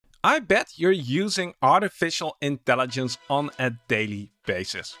I bet you're using artificial intelligence on a daily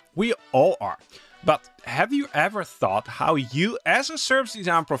basis. We all are. But have you ever thought how you as a service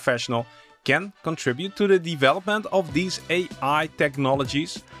design professional can contribute to the development of these AI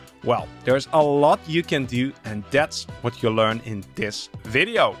technologies? Well, there's a lot you can do, and that's what you'll learn in this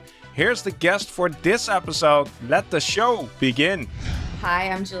video. Here's the guest for this episode. Let the show begin. Hi,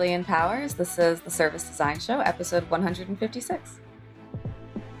 I'm Jillian Powers. This is the Service Design Show, episode 156.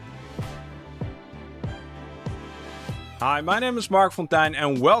 Hi, my name is Mark Fontijn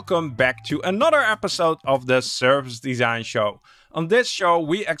and welcome back to another episode of the Service Design Show. On this show,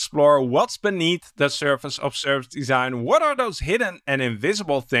 we explore what's beneath the surface of service design. What are those hidden and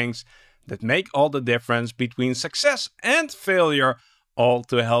invisible things that make all the difference between success and failure, all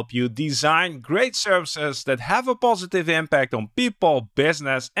to help you design great services that have a positive impact on people,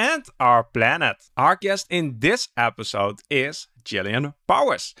 business, and our planet. Our guest in this episode is Jillian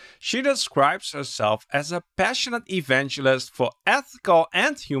Powers. She describes herself as a passionate evangelist for ethical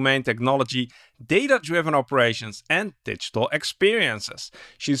and humane technology, data-driven operations, and digital experiences.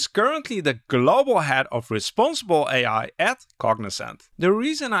 She's currently the global head of responsible AI at Cognizant. The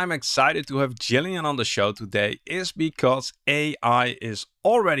reason I'm excited to have Jillian on the show today is because AI is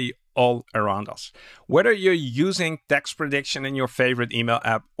already all around us. Whether you're using text prediction in your favorite email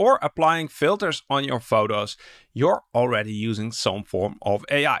app or applying filters on your photos, you're already using some form of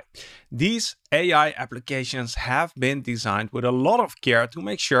AI. These AI applications have been designed with a lot of care to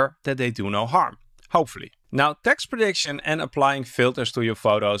make sure that they do no harm, hopefully. Now, text prediction and applying filters to your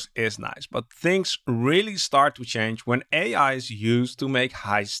photos is nice, but things really start to change when AI is used to make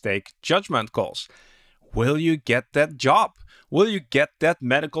high-stake judgment calls. Will you get that job? Will you get that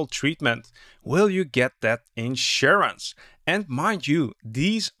medical treatment? Will you get that insurance? And mind you,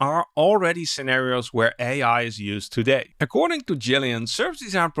 these are already scenarios where AI is used today. According to Jillian, service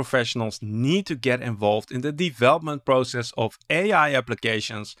design professionals need to get involved in the development process of AI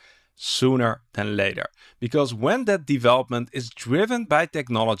applications sooner than later. Because when that development is driven by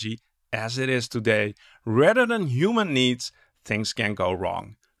technology, as it is today, rather than human needs, things can go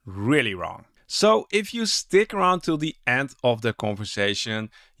wrong, really wrong. So if you stick around till the end of the conversation,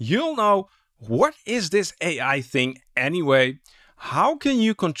 you'll know, what is this AI thing anyway? How can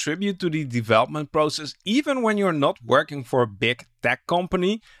you contribute to the development process even when you're not working for a big tech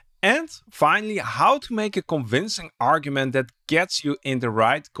company? And finally, how to make a convincing argument that gets you in the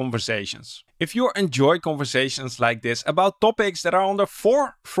right conversations. If you enjoy conversations like this about topics that are on the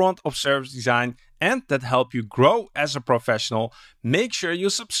forefront of service design and that help you grow as a professional, make sure you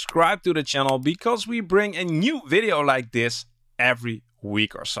subscribe to the channel because we bring a new video like this every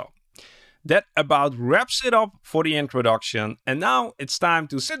week or so. That about wraps it up for the introduction. And now it's time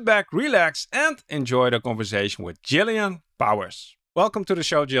to sit back, relax, and enjoy the conversation with Jillian Powers. Welcome to the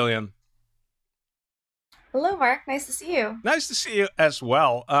show, Jillian. Hello, Mark. Nice to see you. Nice to see you as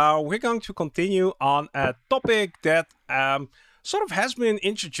well. We're going to continue on a topic that sort of has been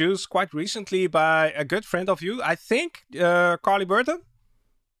introduced quite recently by a good friend of you, I think, Carly Burton.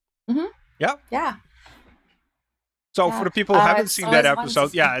 Mm-hmm. Yeah. Yeah. So for the people who haven't seen that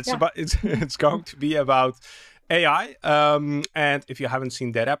episode, it's going to be about AI. And if you haven't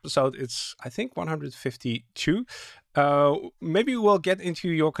seen that episode, it's I think 152. Maybe we'll get into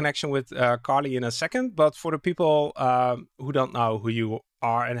your connection with Carly in a second, but for the people who don't know who you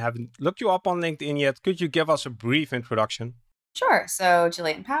are and haven't looked you up on LinkedIn yet, could you give us a brief introduction? Sure. So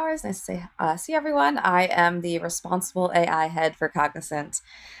Jillian Powers, nice to see everyone. I am the responsible AI head for Cognizant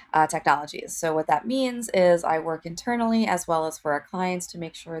Technologies. So what that means is I work internally as well as for our clients to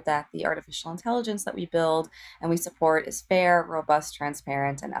make sure that the artificial intelligence that we build and we support is fair, robust,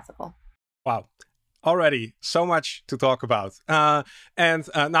 transparent, and ethical. Wow. Already so much to talk about. Now,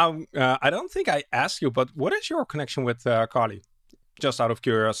 I don't think I asked you, but what is your connection with Carly? Just out of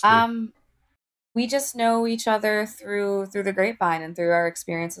curiosity. We just know each other through the grapevine and through our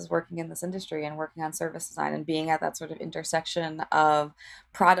experiences working in this industry and working on service design and being at that sort of intersection of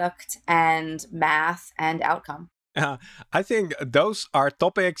product and math and outcome. I think those are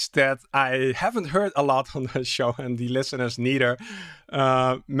topics that I haven't heard a lot on the show, and the listeners neither.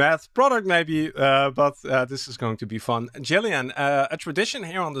 Math, product maybe, but this is going to be fun. Jillian, a tradition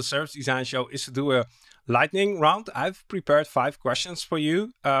here on the Service Design Show is to do a lightning round. I've prepared 5 questions for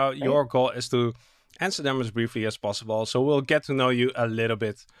you. Your goal is to answer them as briefly as possible, so we'll get to know you a little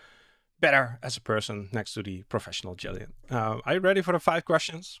bit better as a person next to the professional Jillian. Are you ready for the 5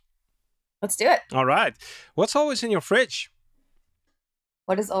 questions? Let's do it. All right. What's always in your fridge?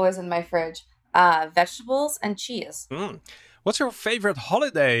 What is always in my fridge? Vegetables and cheese. What's your favorite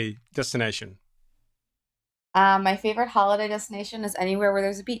holiday destination? My favorite holiday destination is anywhere where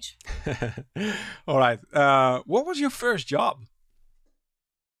there's a beach. All right. What was your first job?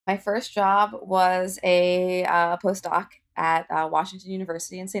 My first job was a postdoc at Washington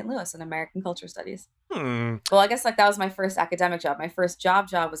University in St. Louis in American Culture Studies. Hmm. Well, I guess like that was my first academic job. My first job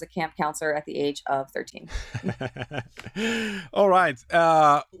was a camp counselor at the age of 13. All right.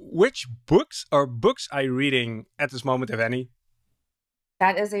 Which books are you reading at this moment, if any?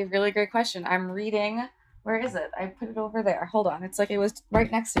 That is a really great question. I'm reading, where is it? I put it over there. Hold on. It's like it was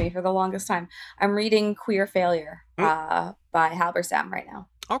right next to me for the longest time. I'm reading Queer Failure Hmm. by Halberstam right now.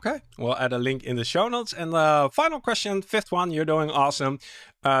 Okay, we'll add a link in the show notes. And final question, fifth one, you're doing awesome.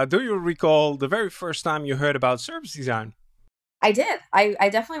 Do you recall the very first time you heard about service design? I did. I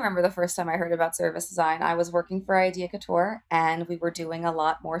definitely remember the first time I heard about service design. I was working for Idea Couture and we were doing a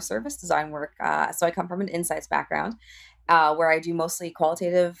lot more service design work. So I come from an insights background where I do mostly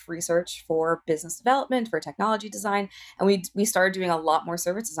qualitative research for business development, for technology design. And we started doing a lot more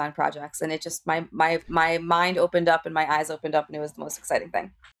service design projects. And it just, my mind opened up and my eyes opened up and it was the most exciting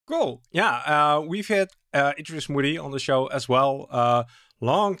thing. Cool. Yeah, we've had Idris Moody on the show as well.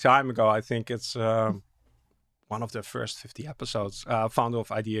 Long time ago, I think it's one of the first 50 episodes, founder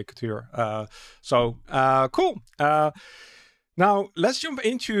of Idea Couture. Cool. Now, let's jump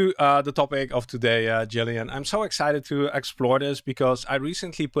into the topic of today, Jillian. I'm so excited to explore this because I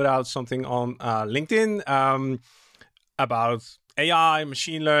recently put out something on LinkedIn about AI,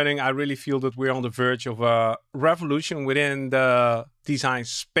 machine learning. I really feel that we're on the verge of a revolution within the design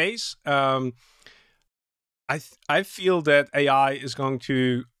space. I feel that AI is going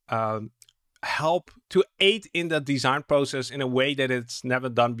to help to aid in the design process in a way that it's never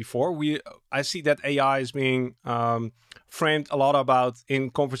done before. I see that AI is being framed a lot about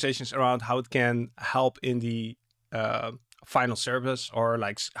in conversations around how it can help in the final service or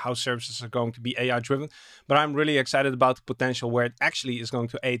like how services are going to be AI driven. But I'm really excited about the potential where it actually is going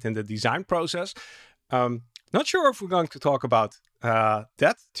to aid in the design process. Not sure if we're going to talk about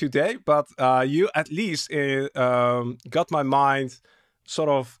that today, but you at least got my mind sort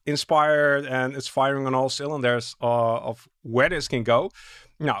of inspired and it's firing on all cylinders of where this can go.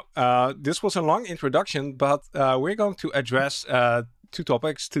 Now, this was a long introduction, but we're going to address two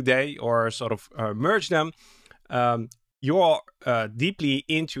topics today or sort of merge them. You're deeply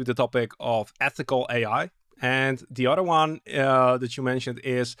into the topic of ethical AI. And the other one that you mentioned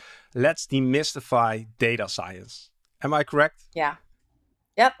is let's demystify data science. Am I correct? Yeah.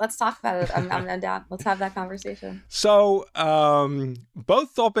 Yep. Let's talk about it. I'm down. Let's have that conversation. So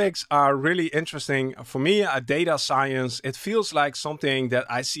both topics are really interesting for me. Data science, it feels like something that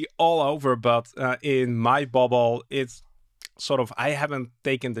I see all over, but in my bubble, it's sort of, I haven't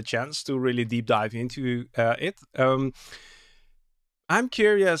taken the chance to really deep dive into it. I'm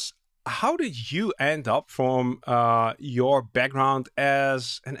curious, how did you end up from your background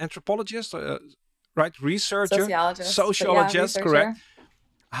as an anthropologist, right? Researcher, sociologist, Yeah, correct? researcher.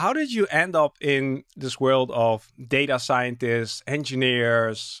 How did you end up in this world of data scientists,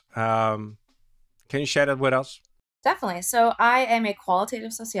 engineers? Can you share that with us? Definitely. So I am a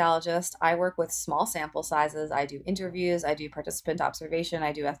qualitative sociologist. I work with small sample sizes. I do interviews. I do participant observation.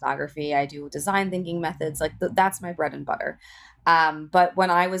 I do ethnography. I do design thinking methods. Like that's my bread and butter. But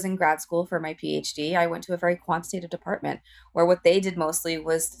when I was in grad school for my PhD, I went to a very quantitative department where what they did mostly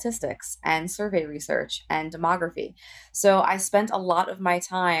was statistics and survey research and demography. So I spent a lot of my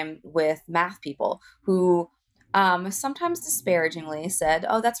time with math people who sometimes disparagingly said,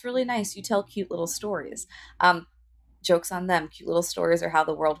 "Oh, that's really nice. You tell cute little stories." Jokes on them. Cute little stories are how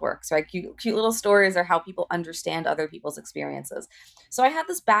the world works, right? Cute little stories are how people understand other people's experiences. So I had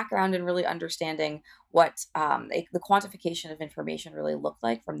this background in really understanding what the quantification of information really looked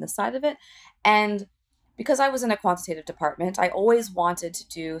like from this side of it. And because I was in a quantitative department, I always wanted to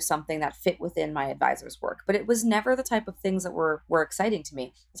do something that fit within my advisor's work, but it was never the type of things that were exciting to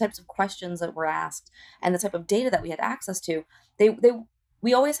me. The types of questions that were asked and the type of data that we had access to,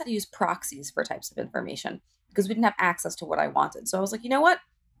 we always had to use proxies for types of information because we didn't have access to what I wanted. So I was like, you know what?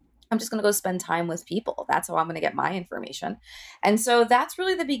 I'm just going to go spend time with people. That's how I'm going to get my information. And so that's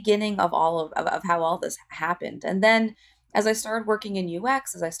really the beginning of of how all this happened. And then as I started working in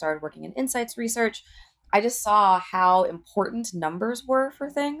UX, as I started working in insights research, I just saw how important numbers were for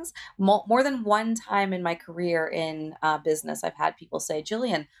things. More than one time in my career in business, I've had people say,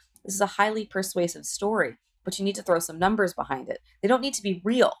 Jillian, this is a highly persuasive story, but you need to throw some numbers behind it. They don't need to be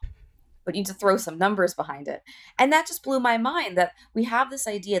real, but you need to throw some numbers behind it. And that just blew my mind that we have this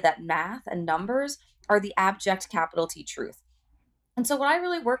idea that math and numbers are the abject capital T truth. And so what I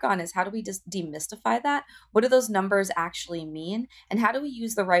really work on is how do we just demystify that? What do those numbers actually mean? And how do we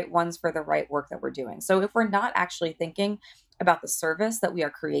use the right ones for the right work that we're doing? So if we're not actually thinking about the service that we are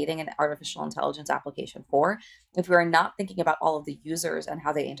creating an artificial intelligence application for, if we are not thinking about all of the users and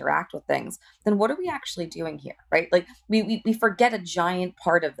how they interact with things, then what are we actually doing here, right? Like we forget a giant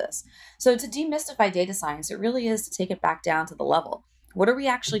part of this. So to demystify data science, it really is to take it back down to the level. What are we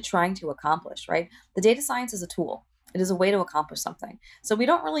actually trying to accomplish, right? The data science is a tool. It is a way to accomplish something. So we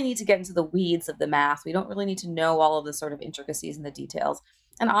don't really need to get into the weeds of the math. We don't really need to know all of the sort of intricacies and the details.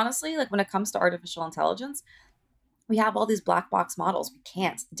 And honestly, like when it comes to artificial intelligence, we have all these black box models. We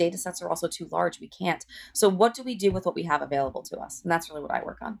can't. The data sets are also too large. We can't. So what do we do with what we have available to us? And that's really what I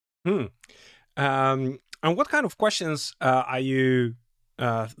work on. And what kind of questions are you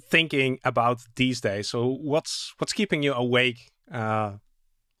thinking about these days? So what's keeping you awake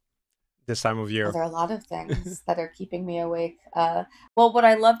this time of year? Well, there are a lot of things that are keeping me awake. Well, what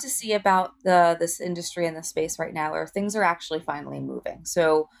I love to see about this industry and this space right now are things are actually finally moving.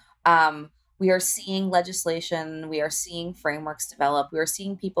 So we are seeing legislation, we are seeing frameworks develop, we are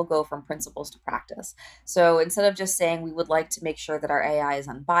seeing people go from principles to practice. So instead of just saying we would like to make sure that our AI is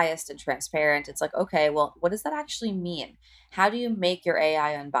unbiased and transparent, it's like, okay, well, what does that actually mean? How do you make your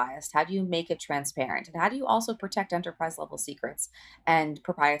AI unbiased? How do you make it transparent? And how do you also protect enterprise level secrets and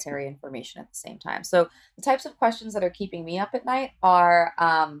proprietary information at the same time? So the types of questions that are keeping me up at night are,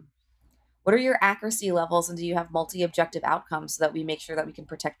 what are your accuracy levels, and do you have multi-objective outcomes so that we make sure that we can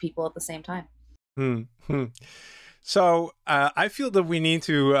protect people at the same time? So I feel that we need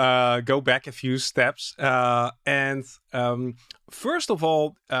to go back a few steps. First of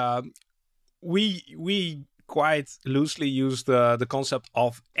all, we quite loosely use the concept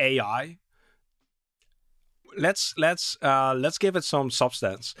of AI. Let's give it some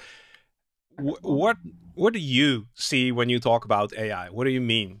substance. What do you see when you talk about AI? What do you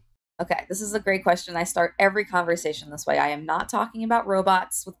mean? Okay, this is a great question. I start every conversation this way. I am not talking about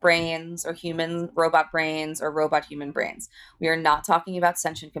robots with brains or human robot brains or robot human brains. We are not talking about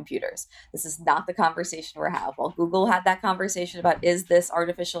sentient computers. This is not the conversation we're having. While Google had that conversation about, is this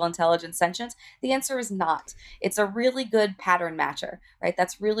artificial intelligence sentient? The answer is not. It's a really good pattern matcher, right?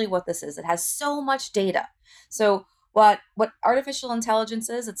 That's really what this is. It has so much data. So what artificial intelligence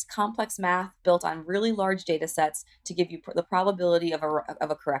is, it's complex math built on really large data sets to give you the probability of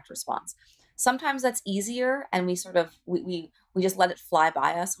a correct response. Sometimes that's easier, and we sort of we just let it fly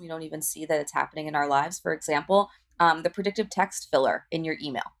by us. We don't even see that it's happening in our lives. For example, the predictive text filler in your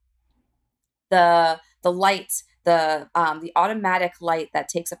email, the light, the automatic light that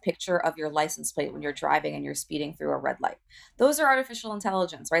takes a picture of your license plate when you're driving and you're speeding through a red light. Those are artificial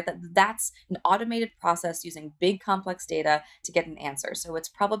intelligence, right? That's an automated process using big complex data to get an answer. So it's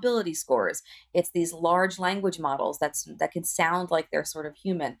probability scores. It's these large language models that can sound like they're sort of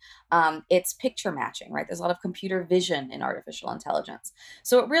human. It's picture matching, right? There's a lot of computer vision in artificial intelligence.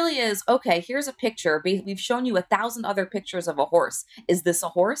 So it really is, okay, here's a picture. We've shown you 1,000 other pictures of a horse. Is this a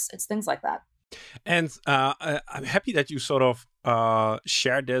horse? It's things like that. And I'm happy that you sort of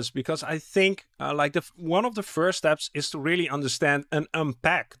shared this, because I think like one of the first steps is to really understand and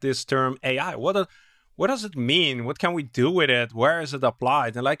unpack this term AI. What does it mean? What can we do with it? Where is it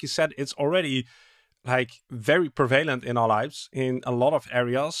applied? And like you said, it's already like very prevalent in our lives in a lot of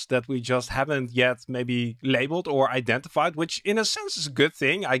areas that we just haven't yet maybe labeled or identified, which in a sense is a good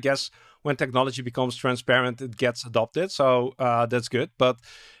thing. I guess when technology becomes transparent, it gets adopted. So that's good. But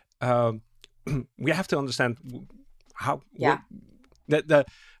we have to understand how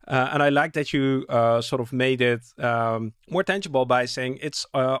and I like that you sort of made it more tangible by saying it's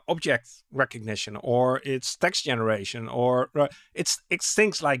object recognition, or it's text generation, or it's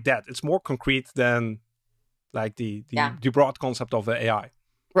things like that. It's more concrete than like the broad concept of the AI.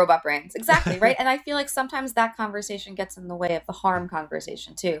 Robot brains. Exactly, right? And I feel like sometimes that conversation gets in the way of the harm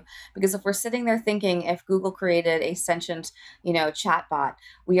conversation too. Because if we're sitting there thinking, if Google created a sentient, chatbot,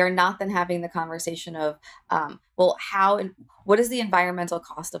 we are not then having the conversation of, well, how and what is the environmental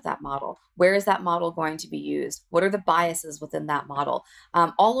cost of that model? Where is that model going to be used? What are the biases within that model?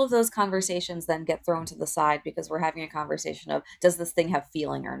 All of those conversations then get thrown to the side because we're having a conversation of, does this thing have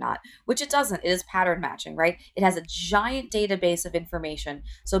feeling or not? Which it doesn't. It is pattern matching, right? It has a giant database of information.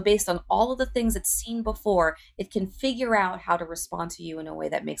 So based on all of the things it's seen before, it can figure out how to respond to you in a way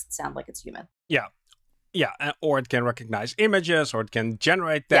that makes it sound like it's human. Yeah. Yeah, or it can recognize images, or it can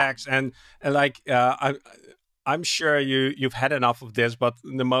generate text, and like I'm sure you've had enough of this, but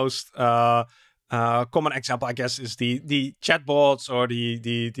the most common example, I guess, is the chatbots or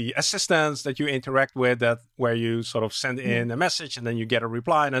the assistants that you interact with, where you sort of send in a message and then you get a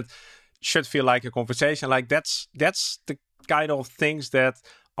reply, and it should feel like a conversation. Like that's the kind of things that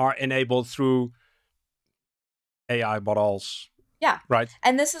are enabled through AI models, Yeah. right?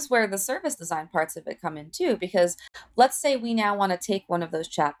 And this is where the service design parts of it come in too, because let's say we now want to take one of those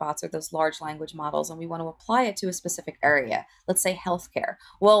chatbots or those large language models and we want to apply it to a specific area. Let's say healthcare.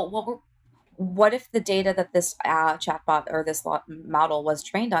 Well, what if the data that this chatbot or this model was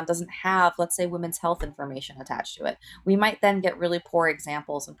trained on doesn't have, let's say, women's health information attached to it? We might then get really poor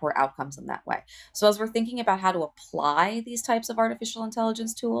examples and poor outcomes in that way. So as we're thinking about how to apply these types of artificial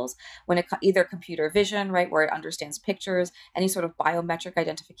intelligence tools, when it either computer vision, right, where it understands pictures, any sort of biometric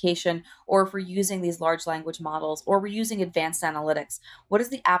identification, or if we're using these large language models, or we're using advanced analytics, what is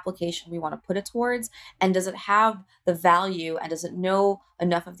the application we want to put it towards? And does it have the value, and does it know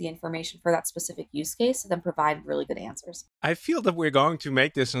enough of the information for that specific use case to then provide really good answers? I feel that we're going to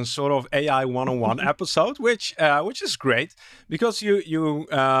make this a sort of AI one-on-one episode, which is great, because you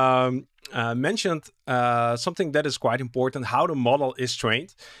mentioned something that is quite important: how the model is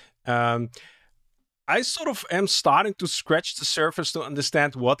trained. I sort of am starting to scratch the surface to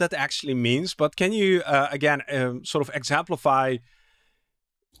understand what that actually means. But can you again sort of exemplify?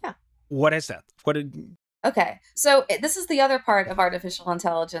 Yeah. What is that? Okay, so this is the other part of artificial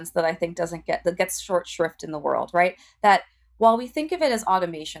intelligence that I think that gets short shrift in the world, right? That while we think of it as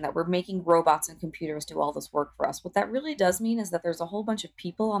automation, that we're making robots and computers do all this work for us, what that really does mean is that there's a whole bunch of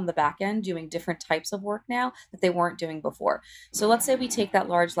people on the back end doing different types of work now that they weren't doing before. So let's say we take that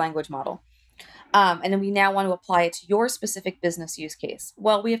large language model. And then we now want to apply it to your specific business use case.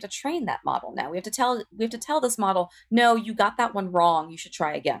 Well, we have to train that model now. We have to tell this model, no, you got that one wrong. You should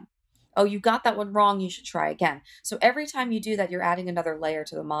try again. Oh, you got that one wrong. You should try again. So every time you do that, you're adding another layer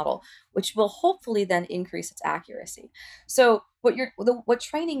to the model, which will hopefully then increase its accuracy. So what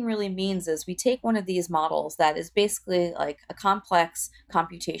training really means is we take one of these models that is basically like a complex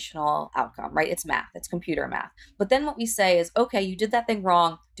computational outcome, right? It's math, it's computer math. But then what we say is, okay, you did that thing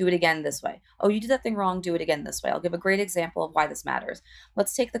wrong, do it again this way. Oh, you did that thing wrong, do it again this way. I'll give a great example of why this matters.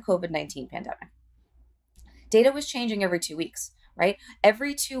 Let's take the COVID-19 pandemic. Data was changing every 2 weeks, right?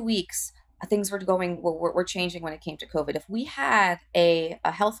 Every 2 weeks, things were changing when it came to COVID. If we had a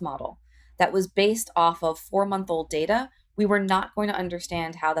health model that was based off of 4-month-old data, we were not going to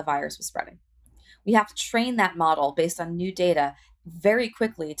understand how the virus was spreading. We have to train that model based on new data very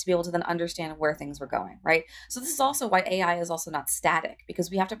quickly to be able to then understand where things were going, right? So this is also why AI is also not static,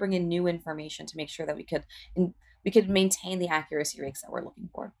 because we have to bring in new information to make sure that we could maintain the accuracy rates that we're looking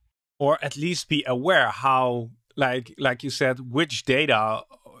for. Or at least be aware how, like you said, which data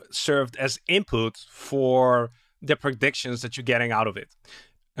served as input for the predictions that you're getting out of it.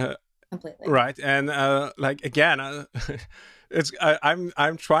 Completely. Right. And again,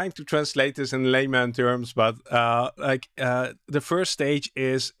 I'm trying to translate this in layman terms, but the first stage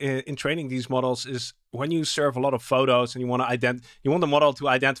is in training these models is when you serve a lot of photos and you want the model to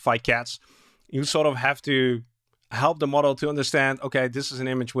identify cats. You sort of have to help the model to understand, okay, this is an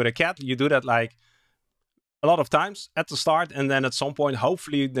image with a cat. You do that like a lot of times at the start, and then at some point,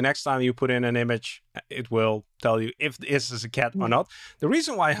 hopefully the next time you put in an image, it will tell you if this is a cat or not. The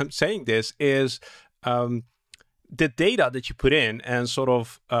reason why I'm saying this is the data that you put in and sort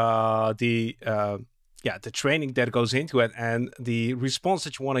of the training that goes into it and the response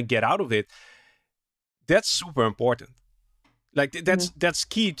that you want to get out of it, that's super important. Like that's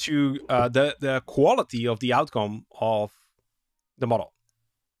key to the quality of the outcome of the model.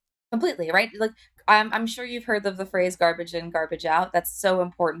 Completely, right? Like I'm sure you've heard of the phrase garbage in, garbage out. That's so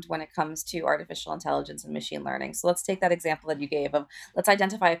important when it comes to artificial intelligence and machine learning. So let's take that example that you gave of, let's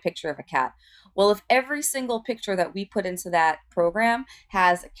identify a picture of a cat. Well, if every single picture that we put into that program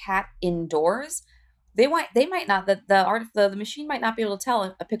has a cat indoors, the machine might not be able to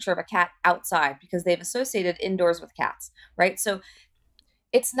tell a picture of a cat outside because they've associated indoors with cats, right? So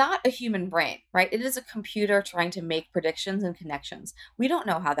it's not a human brain, right? It is a computer trying to make predictions and connections. We don't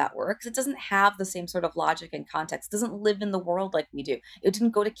know how that works. It doesn't have the same sort of logic and context. It doesn't live in the world like we do. It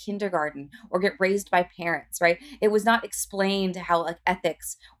didn't go to kindergarten or get raised by parents, right? It was not explained how like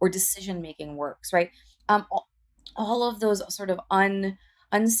ethics or decision making works, right? All of those sort of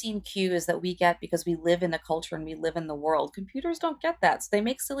unseen cues that we get because we live in a culture and we live in the world. Computers don't get that, so they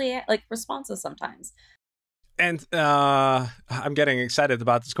make silly like responses sometimes. And I'm getting excited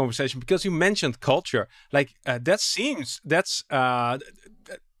about this conversation because you mentioned culture. Like it seems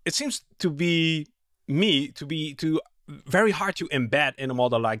to be very hard to embed in a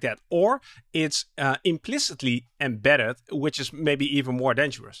model like that, or it's implicitly embedded, which is maybe even more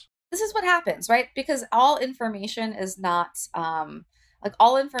dangerous. This is what happens, right? Because all information is not like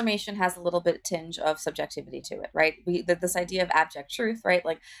all information has a little bit tinge of subjectivity to it, right? This idea of abject truth, right?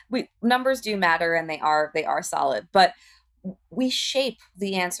 Like numbers do matter and they are solid, but we shape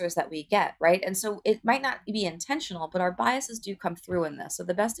the answers that we get, right? And so it might not be intentional, but our biases do come through in this. So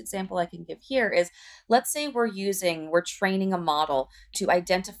the best example I can give here is, let's say we're training a model to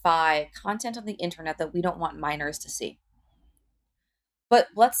identify content on the internet that we don't want minors to see. But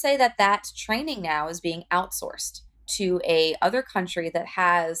let's say that that training now is being outsourced to a other country that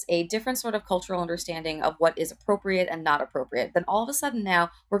has a different sort of cultural understanding of what is appropriate and not appropriate. Then all of a sudden now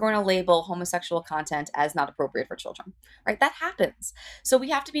we're going to label homosexual content as not appropriate for children, right? That happens. So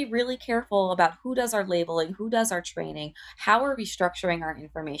we have to be really careful about who does our labeling, who does our training, how are we structuring our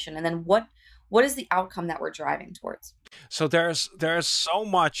information, and then what is the outcome that we're driving towards. So there's so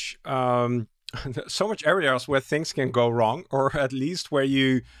much so much areas where things can go wrong, or at least where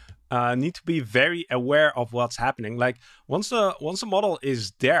you need to be very aware of what's happening. Like once the model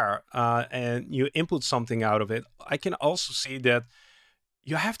is there and you input something out of it, I can also see that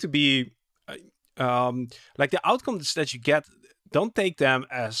you have to be like the outcomes that you get, don't take them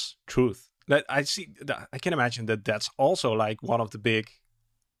as truth. That I can imagine that that's also like one of the big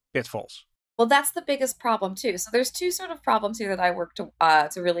pitfalls. Well, that's the biggest problem too. So there's two sort of problems here that I work to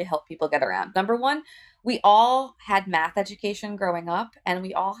really help people get around. Number one, we all had math education growing up, and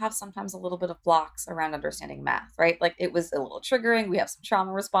we all have sometimes a little bit of blocks around understanding math, right? Like it was a little triggering. We have some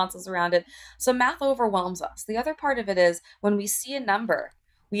trauma responses around it. So math overwhelms us. The other part of it is when we see a number,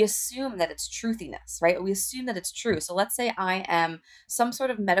 we assume that it's truthiness, right? We assume that it's true. So let's say I am some sort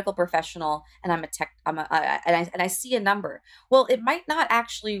of medical professional and and I see a number. Well, it might not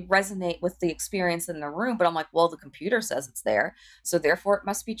actually resonate with the experience in the room, but I'm like, well, the computer says it's there, so therefore it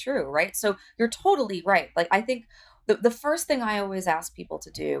must be true, right? So you're totally right. Like I think the first thing I always ask people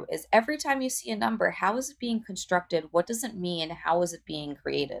to do is, every time you see a number, how is it being constructed? What does it mean? How is it being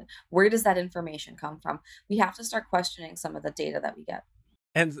created? Where does that information come from? We have to start questioning some of the data that we get.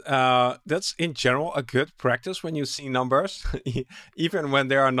 And that's in general a good practice when you see numbers, even when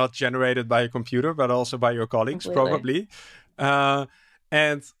they are not generated by a computer, but also by your colleagues, Completely. probably.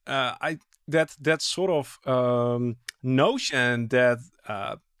 And that sort of notion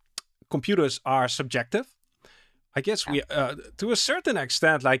that computers are subjective. I guess we, to a certain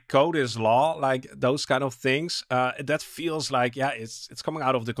extent, like code is law, like those kind of things. That feels like, yeah, it's coming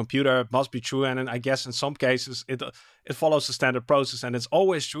out of the computer. It must be true, and then I guess in some cases it follows the standard process, and it's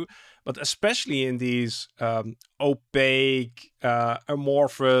always true. But especially in these opaque,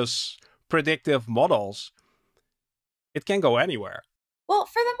 amorphous, predictive models, it can go anywhere. Well,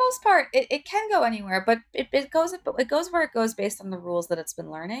 for the most part, it can go anywhere, but it goes where it goes based on the rules that it's been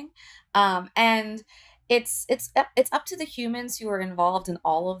learning, and it's up to the humans who are involved in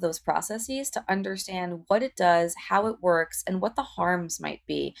all of those processes to understand what it does, how it works, and what the harms might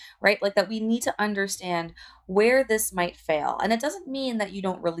be, right? Like that we need to understand where this might fail. And it doesn't mean that you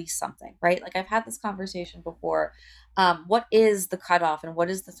don't release something, right? Like I've had this conversation before. What is the cutoff and what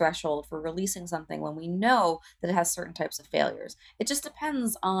is the threshold for releasing something when we know that it has certain types of failures? It just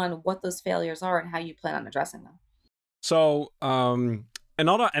depends on what those failures are and how you plan on addressing them. So,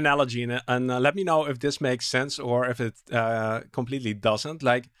 another analogy, and let me know if this makes sense or if it completely doesn't.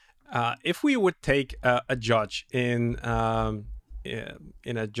 Like, if we would take a judge in a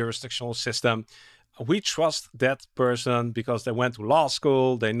jurisdictional system, we trust that person because they went to law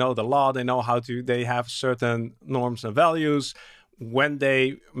school, they know the law, they know they have certain norms and values. When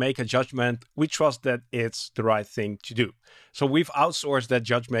they make a judgment, we trust that it's the right thing to do. So we've outsourced that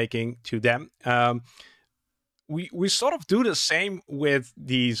judge making to them. We sort of do the same with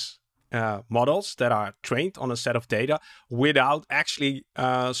these models that are trained on a set of data without actually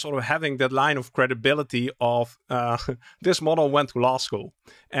sort of having that line of credibility of this model went to law school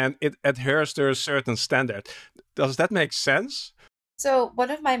and it adheres to a certain standard. Does that make sense? So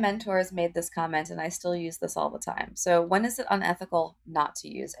one of my mentors made this comment, and I still use this all the time. So when is it unethical not to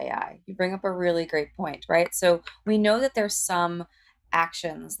use AI? You bring up a really great point, right? So we know that there's some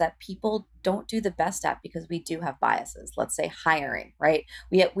actions that people don't do the best at because we do have biases. Let's say hiring, right?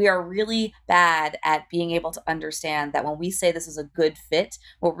 We are really bad at being able to understand that when we say this is a good fit,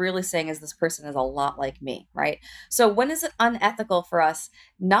 what we're really saying is this person is a lot like me, right? So when is it unethical for us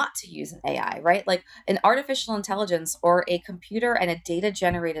not to use an AI, right? Like an artificial intelligence or a computer and a data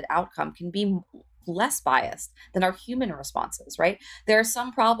generated outcome can be less biased than our human responses, right? There are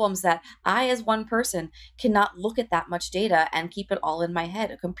some problems that I, as one person, cannot look at that much data and keep it all in my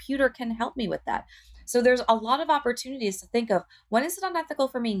head. A computer can help me with that. So there's a lot of opportunities to think of, when is it unethical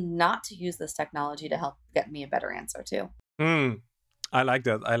for me not to use this technology to help get me a better answer too? I like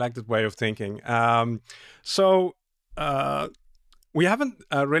that. I like that way of thinking. So we haven't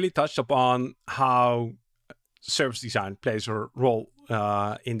really touched upon how service design plays a role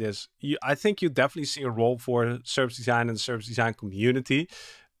in this. I think you definitely see a role for service design and the service design community.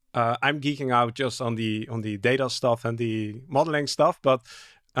 I'm geeking out just on the data stuff and the modeling stuff, but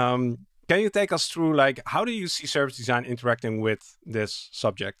can you take us through, like, how do you see service design interacting with this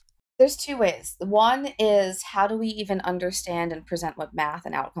subject? There's two ways. One is, how do we even understand and present what math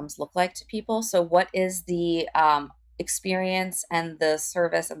and outcomes look like to people? So what is the experience and the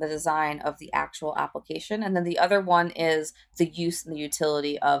service and the design of the actual application? And then the other one is the use and the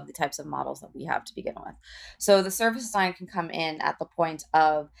utility of the types of models that we have to begin with. So the service design can come in at the point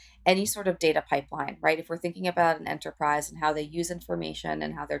of any sort of data pipeline, right? If we're thinking about an enterprise and how they use information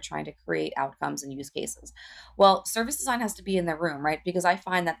and how they're trying to create outcomes and use cases. Well, service design has to be in the room, right? Because I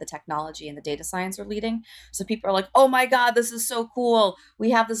find that the technology and the data science are leading. So people are like, oh my God, this is so cool. We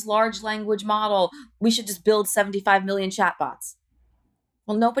have this large language model. We should just build 75 million chatbots.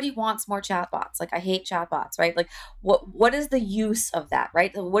 Well, nobody wants more chatbots. Like, I hate chatbots, right? Like, what is the use of that,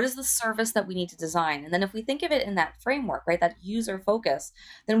 right? What is the service that we need to design? And then if we think of it in that framework, right, that user focus,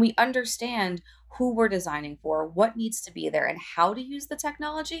 then we understand who we're designing for, what needs to be there, and how to use the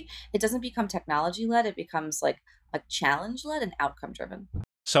technology. It doesn't become technology led. It becomes like challenge led and outcome driven.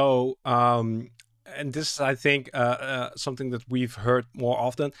 So, and this is, I think, something that we've heard more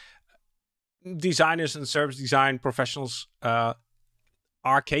often. Designers and service design professionals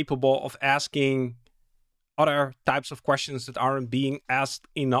are capable of asking other types of questions that aren't being asked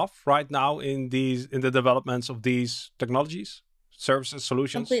enough right now in the developments of these technologies, services,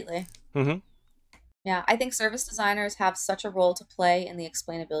 solutions. Completely. Mm-hmm. Yeah, I think service designers have such a role to play in the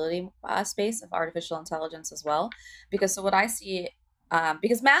explainability space of artificial intelligence as well. Because so what I see,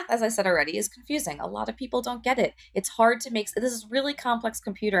 because math, as I said already, is confusing. A lot of people don't get it. It's hard to make, this is really complex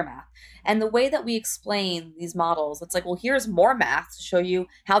computer math. And the way that we explain these models, it's like, well, here's more math to show you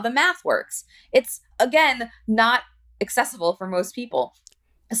how the math works. It's, again, not accessible for most people.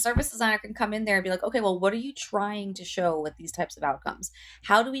 A service designer can come in there and be like, okay, well, what are you trying to show with these types of outcomes?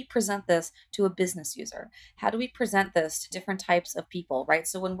 How do we present this to a business user? How do we present this to different types of people, right?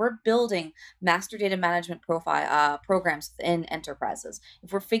 So when we're building master data management programs within enterprises,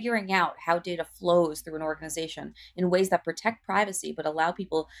 if we're figuring out how data flows through an organization in ways that protect privacy, but allow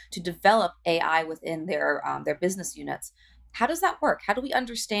people to develop AI within their business units, how does that work? How do we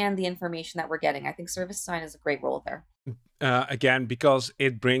understand the information that we're getting? I think service design is a great role there. Again, because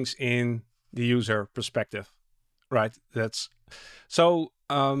it brings in the user perspective, right? That's so.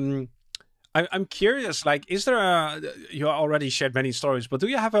 I'm curious. Like, is there you already shared many stories, but do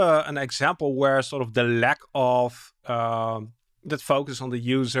you have an example where sort of the lack of that focus on the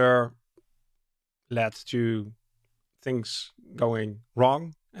user led to things going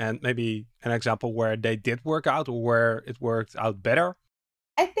wrong, and maybe an example where they did work out or where it worked out better?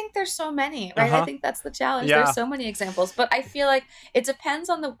 I think there's so many, right? I think that's the challenge. Yeah. There's so many examples, but I feel like it depends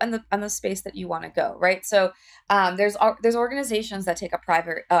on the space that you want to go, right? So there's organizations that take a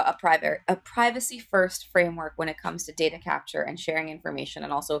privacy first framework when it comes to data capture and sharing information,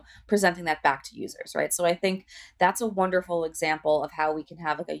 and also presenting that back to users, right? So I think that's a wonderful example of how we can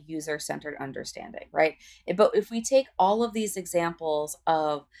have like a user centered understanding, right? But if we take all of these examples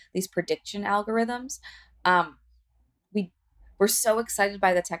of these prediction algorithms, we're so excited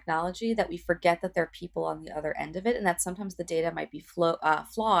by the technology that we forget that there are people on the other end of it, and that sometimes the data might be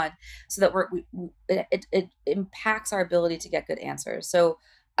flawed, so that it impacts our ability to get good answers. So,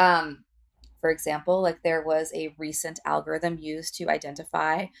 for example, like there was a recent algorithm used to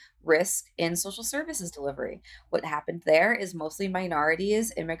identify risk in social services delivery. What happened there is mostly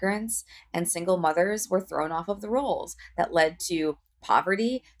minorities, immigrants, and single mothers were thrown off of the rolls. That led to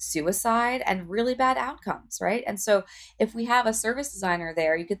poverty, suicide, and really bad outcomes, right? And so if we have a service designer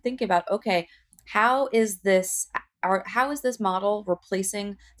there, you could think about, okay, how is this model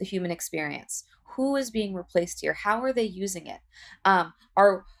replacing the human experience? Who is being replaced here? How are they using it?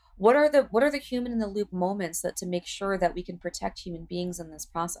 What are the human in the loop moments that to make sure that we can protect human beings in this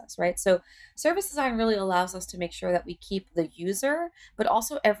process, right? So service design really allows us to make sure that we keep the user, but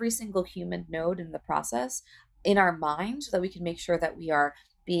also every single human node in the process in our mind, so that we can make sure that we are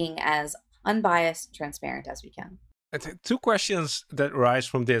being as unbiased and transparent as we can. Two questions that arise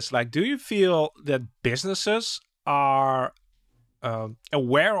from this. Like, do you feel that businesses are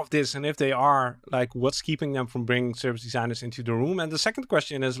aware of this? And if they are, like, what's keeping them from bringing service designers into the room? And the second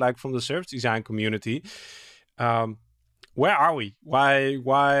question is, like, from the service design community, where are we?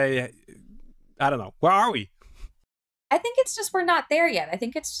 Why, I don't know. Where are we? I think it's just we're not there yet. I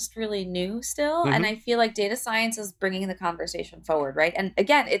think it's just really new still. And I feel like data science is bringing the conversation forward, right? And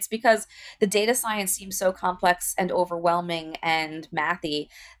again, it's because the data science seems so complex and overwhelming and mathy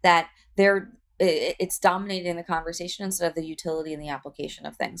that it's dominating the conversation instead of the utility and the application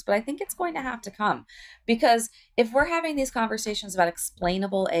of things. But I think it's going to have to come, because if we're having these conversations about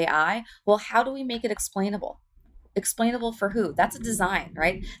explainable AI, well, how do we make it explainable? Explainable for who? That's a design,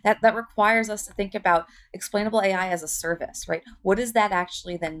 right? That requires us to think about explainable AI as a service, right? What does that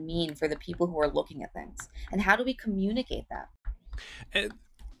actually then mean for the people who are looking at things, and how do we communicate that? And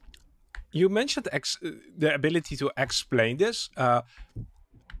you mentioned the ability to explain this.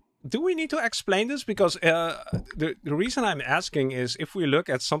 Do we need to explain this? Because the reason I'm asking is, if we look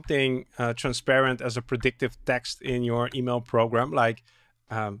at something transparent as a predictive text in your email program, like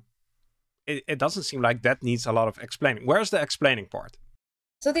it doesn't seem like that needs a lot of explaining. Where's the explaining part?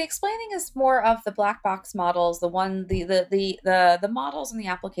 So the explaining is more of the black box models, the models and the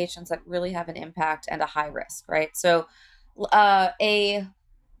applications that really have an impact and a high risk, right? So a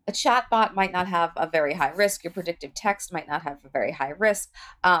chatbot might not have a very high risk. Your predictive text might not have a very high risk.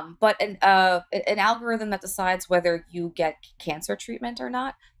 But an algorithm that decides whether you get cancer treatment or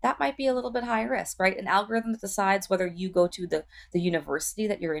not, that might be a little bit high risk, right? An algorithm that decides whether you go to the university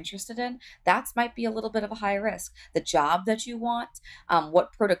that you're interested in, that might be a little bit of a high risk. The job that you want,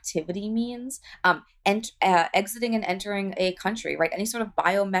 what productivity means, and exiting and entering a country, right? Any sort of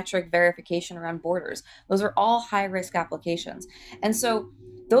biometric verification around borders. Those are all high risk applications. And so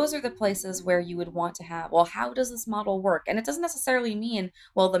those are the places where you would want to have, well, how does this model work? And it doesn't necessarily mean,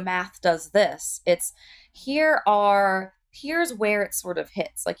 well, the math does this. It's here's where it sort of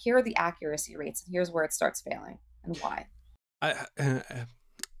hits. Like, here are the accuracy rates, and here's where it starts failing and why.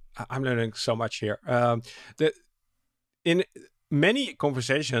 I'm learning so much here. In many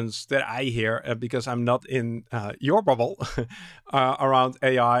conversations that I hear, because I'm not in your bubble around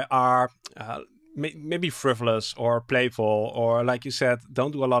AI, are maybe frivolous or playful, or, like you said,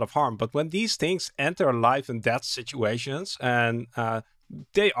 don't do a lot of harm. But when these things enter life and death situations, and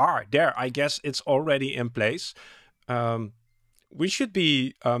they are there, I guess it's already in place, we should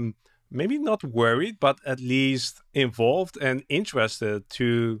be maybe not worried, but at least involved and interested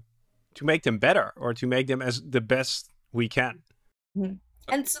to make them better, or to make them as the best we can. Mm-hmm.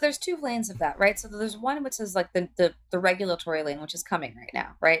 And so there's two lanes of that, right? So there's one which is like the regulatory lane, which is coming right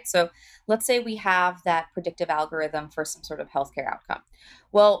now, right? So let's say we have that predictive algorithm for some sort of healthcare outcome.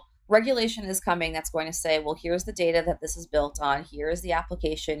 Well, regulation is coming that's going to say, well, here's the data that this is built on, here's the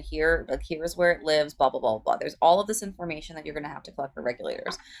application, here's where it lives, blah, blah, blah, blah. There's all of this information that you're going to have to collect for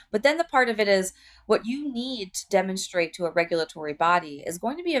regulators. But then the part of it is, what you need to demonstrate to a regulatory body is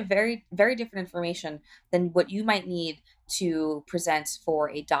going to be a very, very different information than what you might need to present for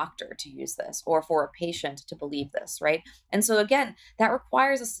a doctor to use this, or for a patient to believe this, right? And so again, that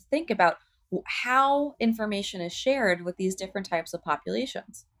requires us to think about how information is shared with these different types of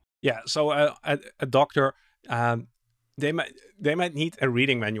populations. Yeah, so a doctor, they might need a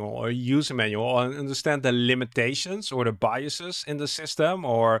reading manual or a user manual, and understand the limitations or the biases in the system,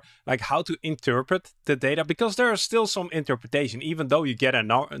 or like how to interpret the data, because there is still some interpretation, even though you get a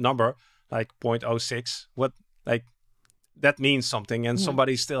number like 0.06, what, like, that means something, and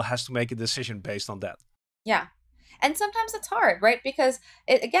somebody still has to make a decision based on that. Yeah. And sometimes it's hard, right? Because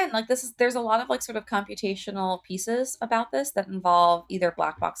again, like there's a lot of like sort of computational pieces about this that involve either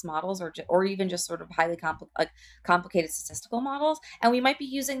black box models, or even just sort of highly complicated statistical models. And we might be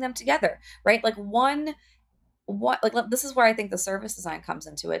using them together, right? Like this is where I think the service design comes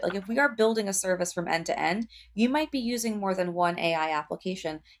into it. Like, if we are building a service from end to end, you might be using more than one AI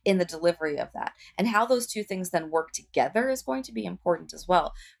application in the delivery of that. And how those two things then work together is going to be important as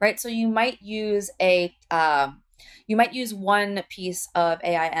well, right? So you might use one piece of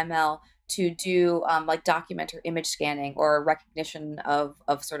AI ML to do like document or image scanning or recognition of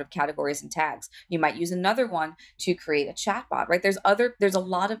sort of categories and tags. You might use another one to create a chatbot, right? There's a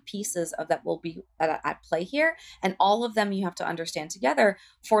lot of pieces of that will be at play here, and all of them you have to understand together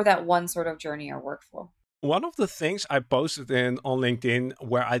for that one sort of journey or workflow. One of the things I posted on LinkedIn,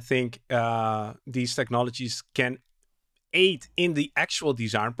 where I think these technologies can aid in the actual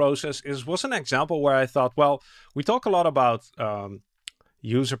design process, was an example where I thought, well, we talk a lot about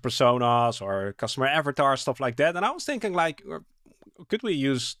user personas or customer avatar, stuff like that. And I was thinking, like, could we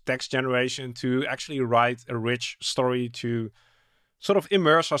use text generation to actually write a rich story to sort of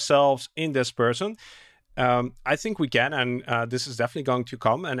immerse ourselves in this person? I think we can, and this is definitely going to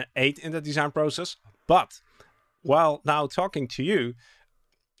come and aid in the design process. But while now talking to you,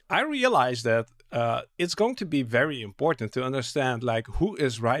 I realized that it's going to be very important to understand, like, who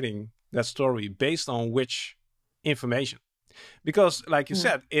is writing that story based on which information. Because, like you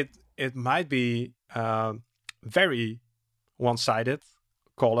said, it might be very one-sided,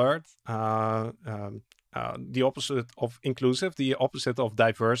 colored, the opposite of inclusive, the opposite of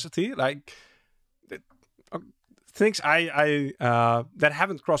diversity. Like, Things I that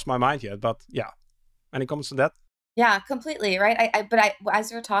haven't crossed my mind yet, but yeah. Any comments on that? Yeah, completely, right?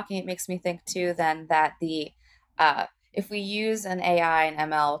 As you're talking, it makes me think too, then that if we use an AI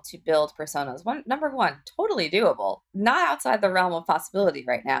and ML to build personas, number one, totally doable, not outside the realm of possibility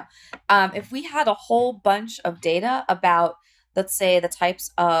right now. If we had a whole bunch of data about, let's say, the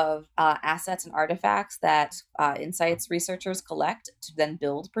types of assets and artifacts that insights researchers collect to then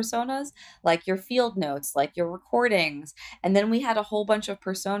build personas, like your field notes, like your recordings, and then we had a whole bunch of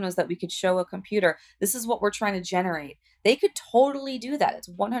personas that we could show a computer, this is what we're trying to generate. They could totally do that. It's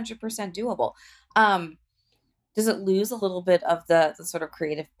 100% doable. Does it lose a little bit of the sort of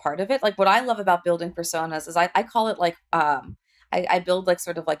creative part of it? Like, what I love about building personas is I call it like I build like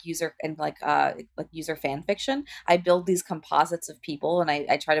sort of like user and like user fan fiction. I build these composites of people, and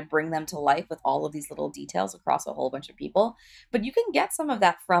I try to bring them to life with all of these little details across a whole bunch of people. But you can get some of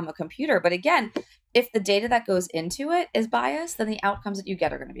that from a computer. But again, if the data that goes into it is biased, then the outcomes that you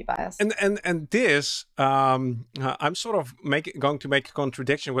get are going to be biased. And this, I'm sort of going to make a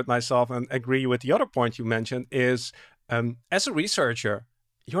contradiction with myself and agree with the other point you mentioned is, as a researcher,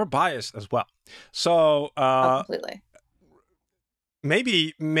 you're biased as well. So Completely.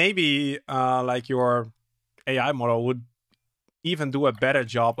 maybe like your AI model would even do a better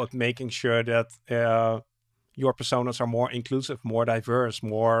job of making sure that your personas are more inclusive, more diverse,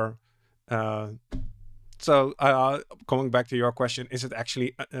 more. So coming back to your question, is it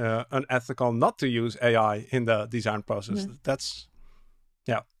actually unethical not to use AI in the design process? That's,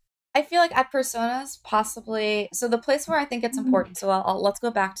 yeah. I feel like at personas, possibly. So the place where I think it's important. So let's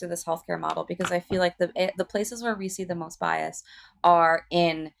go back to this healthcare model, because I feel like the places where we see the most bias are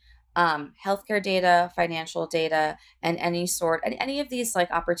in healthcare data, financial data, and any of these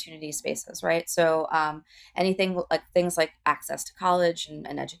like opportunity spaces, right? So anything like things like access to college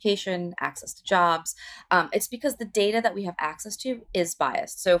and education, access to jobs. It's because the data that we have access to is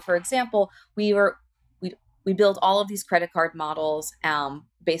biased. So for example, we build all of these credit card models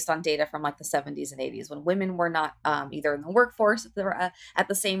based on data from like the 70s and 80s, when women were not either in the workforce at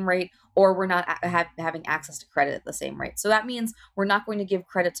the same rate, or were not having access to credit at the same rate. So that means we're not going to give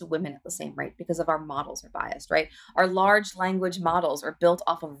credit to women at the same rate because of our models are biased, right? Our large language models are built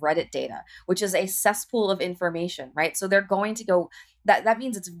off of Reddit data, which is a cesspool of information, right? So they're going to go, that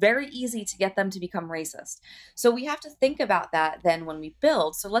means it's very easy to get them to become racist. So we have to think about that then when we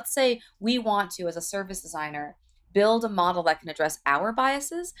build. So let's say we want to, as a service designer, build a model that can address our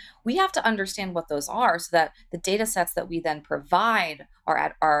biases. We have to understand what those are, so that the data sets that we then provide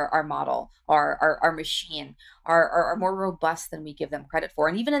our model, our machine, are more robust than we give them credit for.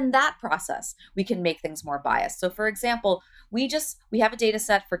 And even in that process, we can make things more biased. So for example, we have a data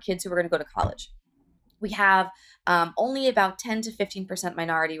set for kids who are going to go to college. We have only about 10 to 15%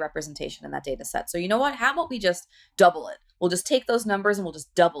 minority representation in that data set. So you know what? How about we just double it? We'll just take those numbers and we'll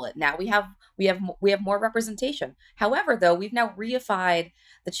just double it. Now we have more representation. However, though, we've now reified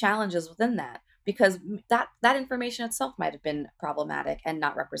the challenges within that, because that information itself might have been problematic and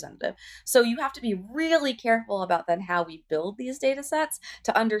not representative. So you have to be really careful about then how we build these data sets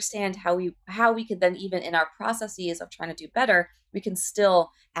to understand how we could then, even in our processes of trying to do better, we can still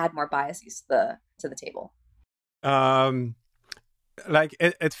add more biases to the table. Like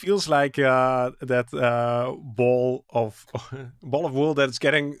it feels like that ball of wool that's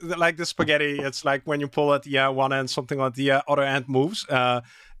getting like the spaghetti. It's like when you pull at the one end, something on the other end moves,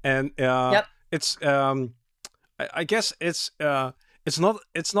 and Yep. it's I guess it's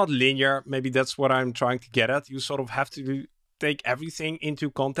not linear. Maybe that's what I'm trying to get at. You sort of have to take everything into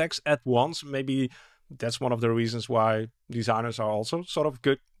context at once. Maybe that's one of the reasons why designers are also sort of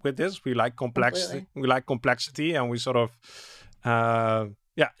good with this. We like complexity. Completely. We like complexity, and we sort of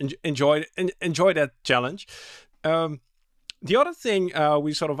enjoy that challenge. The other thing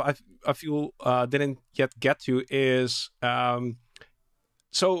we sort of I feel didn't yet get to is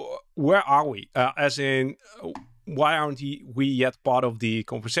so where are we? As in, why aren't we yet part of the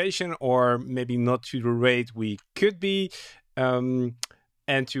conversation, or maybe not to the rate we could be?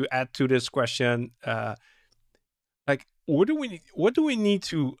 And to add to this question, like what do we need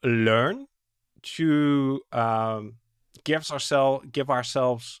to learn to give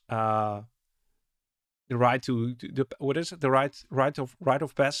ourselves the right to the, what is it, the right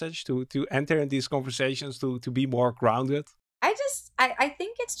of passage to enter in these conversations, to be more grounded? I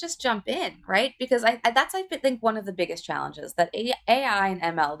think it's just jump in, right? Because that's, I think, one of the biggest challenges, that AI and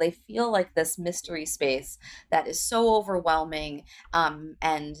ML, they feel like this mystery space that is so overwhelming,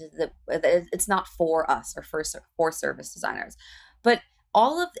 and it's not for us, or for service designers. But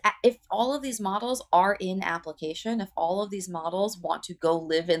if all of these models are in application, if all of these models want to go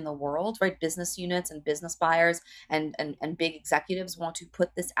live in the world, right? Business units and business buyers and big executives want to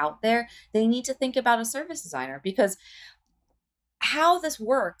put this out there, they need to think about a service designer, because how this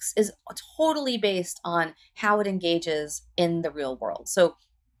works is totally based on how it engages in the real world. So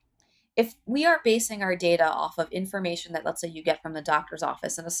if we are basing our data off of information that, let's say, you get from the doctor's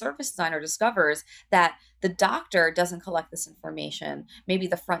office, and a service designer discovers that the doctor doesn't collect this information, maybe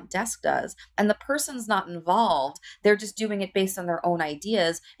the front desk does, and the person's not involved, they're just doing it based on their own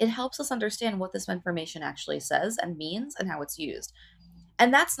ideas, it helps us understand what this information actually says and means and how it's used.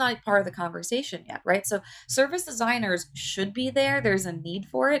 And that's not part of the conversation yet, right? So service designers should be there. There's a need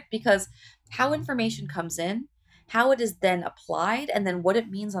for it, because how information comes in, how it is then applied, and then what it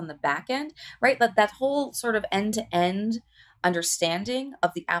means on the back end, right? That whole sort of end-to-end understanding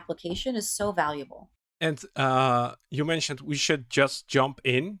of the application is so valuable. And you mentioned we should just jump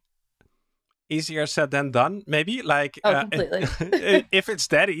in. Easier said than done, maybe. Like, completely. If it's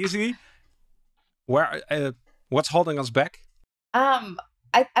that easy, what's holding us back?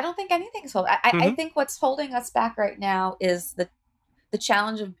 I don't think anything's holding. I think what's holding us back right now is the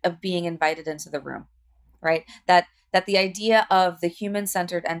challenge of being invited into the room, right? That the idea of the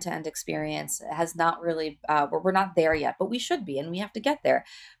human-centered end-to-end experience has not really, we're not there yet, but we should be, and we have to get there.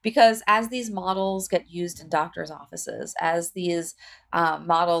 Because as these models get used in doctors' offices, as these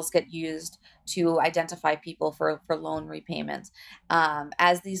models get used to identify people for loan repayments,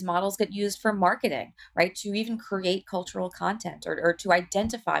 as these models get used for marketing, right, to even create cultural content, or to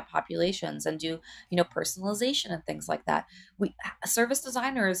identify populations and do, personalization and things like that, service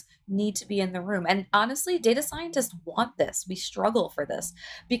designers need to be in the room. And honestly, data scientists want this. We struggle for this,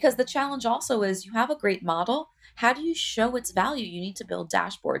 because the challenge also is, you have a great model. How do you show its value? You need to build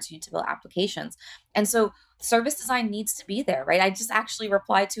dashboards, you need to build applications. And so service design needs to be there, right? I just actually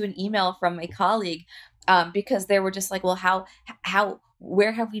replied to an email from a colleague because they were just like, well,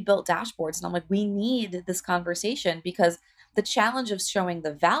 where have we built dashboards? And I'm like, we need this conversation, because the challenge of showing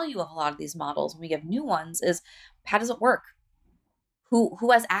the value of a lot of these models when we have new ones is, how does it work?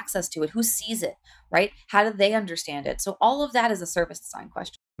 Who has access to it? Who sees it, right? How do they understand it? So all of that is a service design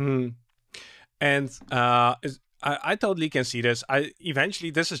question. And I totally can see this.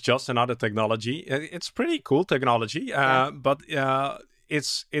 Eventually, this is just another technology. It's pretty cool technology, but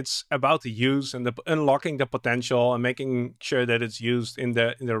it's about the use and unlocking the potential and making sure that it's used in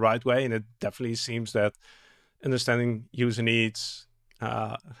the right way. And it definitely seems that understanding user needs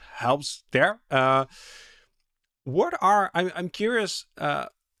helps there. I'm curious.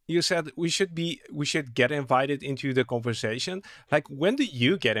 You said we should get invited into the conversation. Like, when do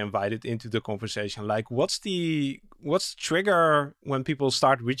you get invited into the conversation? Like, what's the trigger when people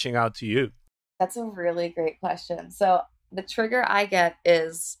start reaching out to you? That's a really great question. So the trigger I get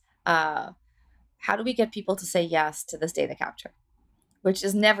is, how do we get people to say yes to this data capture? Which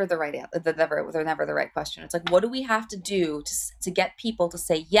is never the right answer. They're never the right question. It's like, what do we have to do to get people to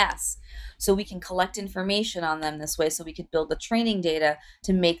say yes, so we can collect information on them this way, so we could build the training data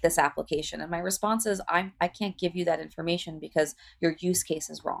to make this application? And my response is, I can't give you that information because your use case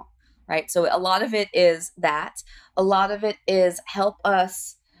is wrong, right? So a lot of it is that. A lot of it is, help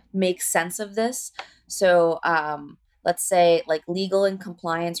us make sense of this. So let's say, like, legal and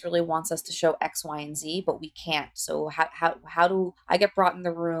compliance really wants us to show X, Y, and Z, but we can't. So how do I get brought in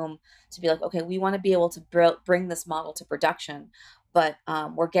the room to be like, okay, we want to be able to bring this model to production, but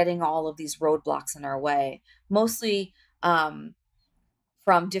we're getting all of these roadblocks in our way, mostly from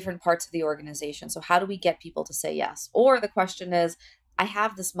different parts of the organization. So how do we get people to say yes? Or the question is, I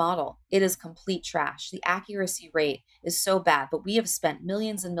have this model. It is complete trash. The accuracy rate is so bad, but we have spent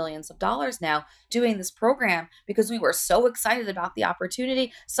millions and millions of dollars now doing this program because we were so excited about the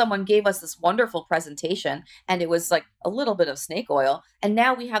opportunity. Someone gave us this wonderful presentation, and it was like a little bit of snake oil. And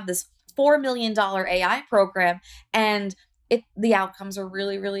now we have this $4 million AI program, and the outcomes are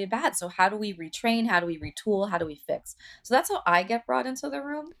really, really bad. So how do we retrain? How do we retool? How do we fix? So that's how I get brought into the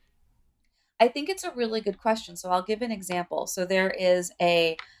room. I think it's a really good question. So I'll give an example. So there is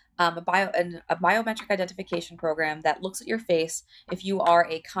a biometric identification program that looks at your face if you are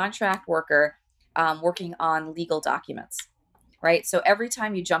a contract worker working on legal documents, right? So every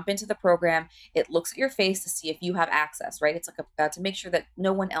time you jump into the program, it looks at your face to see if you have access, right? It's like to make sure that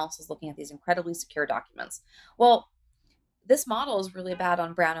no one else is looking at these incredibly secure documents. Well, this model is really bad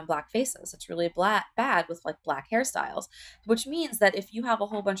on brown and black faces. It's really bad with like black hairstyles, which means that if you have a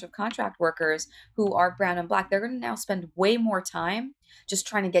whole bunch of contract workers who are brown and black, they're going to now spend way more time just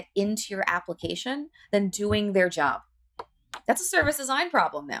trying to get into your application than doing their job. That's a service design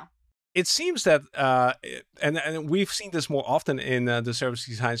problem now. it seems that, and we've seen this more often in the service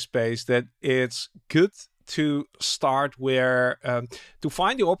design space, that it's good to start where to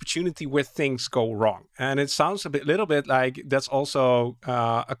find the opportunity where things go wrong. And it sounds little bit like that's also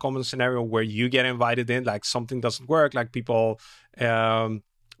a common scenario where you get invited in, like something doesn't work, like people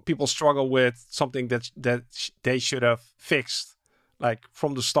struggle with something that they should have fixed, like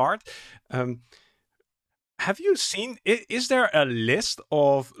from the start. Um, have you seen, is there a list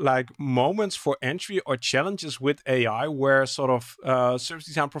of like moments for entry or challenges with AI where sort of service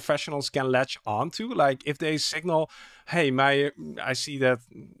design professionals can latch onto? Like if they signal, hey, I see that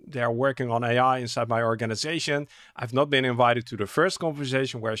they're working on AI inside my organization. I've not been invited to the first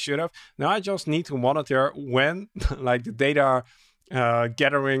conversation where I should have. Now I just need to monitor when like the data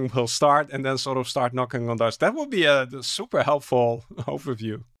gathering will start, and then sort of start knocking on doors. That would be a super helpful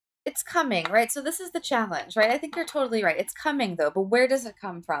overview. It's coming, right? So this is the challenge, right? I think you're totally right. It's coming though, but where does it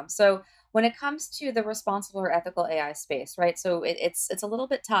come from? So when it comes to the responsible or ethical AI space, right? So it's a little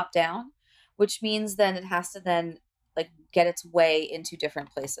bit top down, which means then it has to then like get its way into different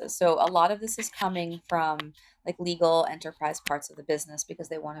places. So a lot of this is coming from like legal enterprise parts of the business because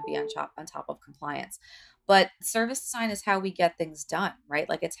they want to be on top of compliance. But service design is how we get things done, right?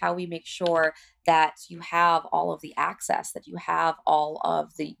 Like it's how we make sure that you have all of the access, that you have all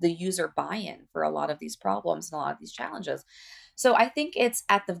of the user buy-in for a lot of these problems and a lot of these challenges. So I think it's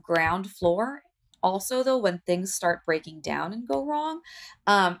at the ground floor. Also, though, when things start breaking down and go wrong,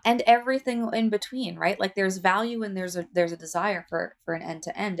 and everything in between, right? Like there's value and there's a desire for an end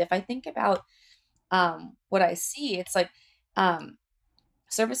to end. If I think about what I see, it's like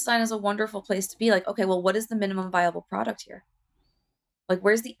service design is a wonderful place to be. Like, okay, well, what is the minimum viable product here? Like,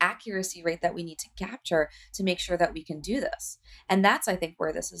 where's the accuracy rate that we need to capture to make sure that we can do this? And that's, I think,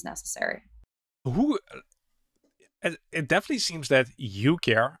 where this is necessary. Who it definitely seems that you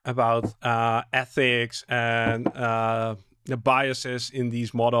care about ethics and the biases in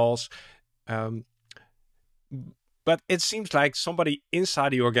these models. Um, but it seems like somebody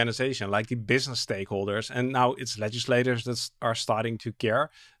inside the organization, like the business stakeholders, and now it's legislators that are starting to care.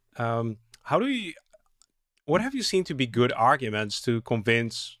 How do you, what have you seen to be good arguments to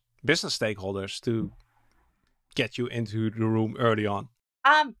convince business stakeholders to get you into the room early on?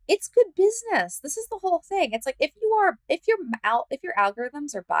 It's good business. This is the whole thing. It's like if your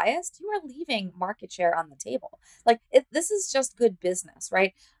algorithms are biased, you are leaving market share on the table. Like this is just good business,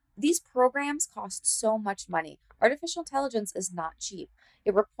 right? These programs cost so much money. Artificial intelligence is not cheap.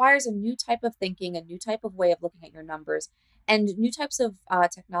 It requires a new type of thinking, a new type of way of looking at your numbers, and new types of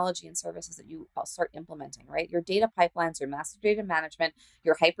technology and services that you start implementing, right? Your data pipelines, your master data management,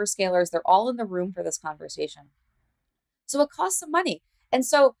 your hyperscalers, they're all in the room for this conversation. So it costs some money. And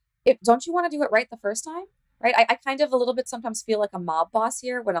so if don't you want to do it right the first time? Right. I kind of a little bit sometimes feel like a mob boss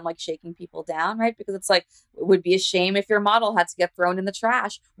here when I'm like shaking people down, right? Because it's like it would be a shame if your model had to get thrown in the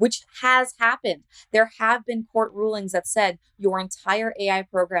trash, which has happened. There have been court rulings that said your entire AI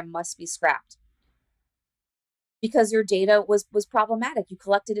program must be scrapped because your data was problematic. You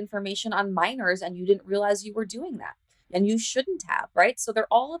collected information on minors and you didn't realize you were doing that. And you shouldn't have, right? So there are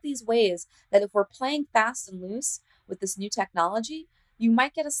all of these ways that if we're playing fast and loose with this new technology, you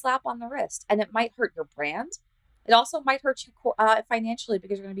might get a slap on the wrist and it might hurt your brand. It also might hurt you financially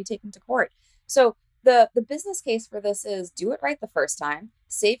because you're going to be taken to court. So the business case for this is do it right the first time,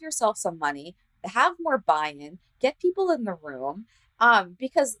 save yourself some money, have more buy-in, get people in the room,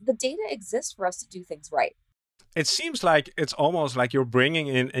 because the data exists for us to do things right. It seems like it's almost like you're bringing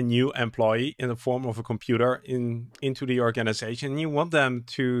in a new employee in the form of a computer into the organization. You want them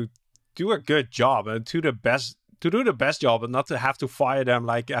to do a good job and to do the best job, and not to have to fire them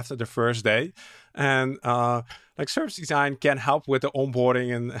like after the first day. And like service design can help with the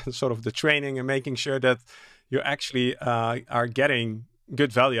onboarding and sort of the training and making sure that you actually are getting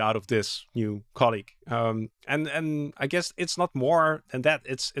good value out of this new colleague. And I guess it's not more than that.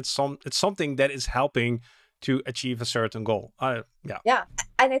 It's something that is helping to achieve a certain goal. Yeah. Yeah.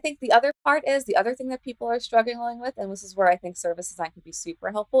 And I think the other part is the other thing that people are struggling with, and this is where I think service design can be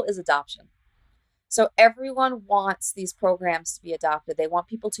super helpful, is adoption. So everyone wants these programs to be adopted. They want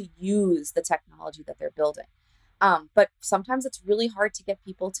people to use the technology that they're building. But sometimes it's really hard to get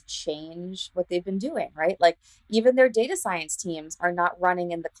people to change what they've been doing, right? Like even their data science teams are not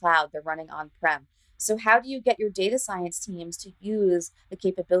running in the cloud, they're running on-prem. So how do you get your data science teams to use the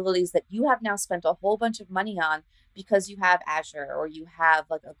capabilities that you have now spent a whole bunch of money on because you have Azure or you have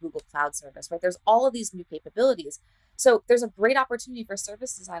like a Google Cloud service, right? There's all of these new capabilities. So there's a great opportunity for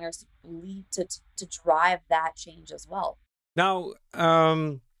service designers to lead to drive that change as well. Now,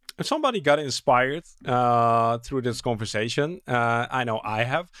 if somebody got inspired through this conversation, I know I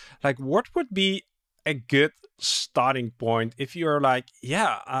have, like, what would be a good starting point if you're like,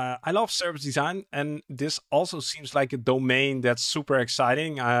 yeah, I love service design, and this also seems like a domain that's super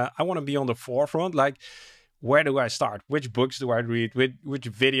exciting. I want to be on the forefront. Like, where do I start? Which books do I read? Which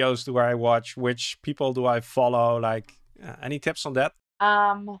videos do I watch? Which people do I follow? Like, any tips on that?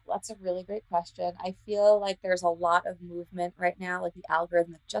 That's a really great question. I feel like there's a lot of movement right now. Like the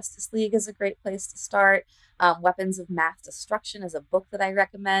Algorithmic Justice League is a great place to start. Weapons of Math Destruction is a book that I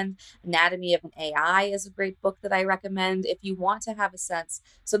recommend. Anatomy of an AI is a great book that I recommend. If you want to have a sense,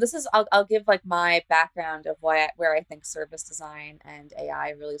 so this is I'll give like my background of where I think service design and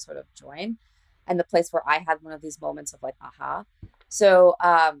AI really sort of join, and the place where I had one of these moments of like aha. So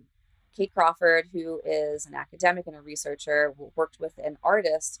Kate Crawford, who is an academic and a researcher, worked with an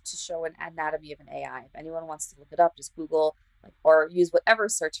artist to show an anatomy of an AI. If anyone wants to look it up, just Google like, or use whatever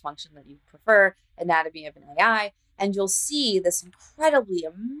search function that you prefer, anatomy of an AI, and you'll see this incredibly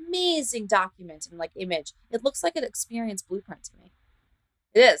amazing document and like image. It looks like an experience blueprint to me.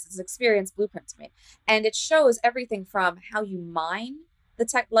 It is. It's an experience blueprint to me, and it shows everything from how you mine the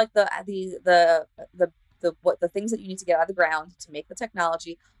tech, like the things that you need to get out of the ground to make the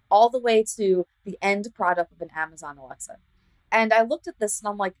technology, all the way to the end product of an Amazon Alexa. And I looked at this and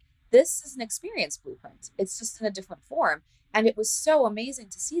I'm like, this is an experience blueprint. It's just in a different form. And it was so amazing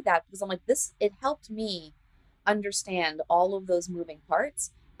to see that because I'm like, it helped me understand all of those moving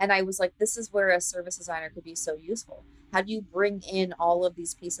parts. And I was like, this is where a service designer could be so useful. How do you bring in all of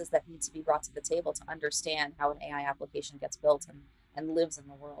these pieces that need to be brought to the table to understand how an AI application gets built and lives in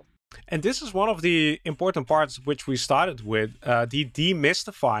the world? And this is one of the important parts which we started with, the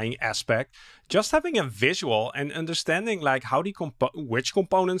demystifying aspect. Just having a visual and understanding like how which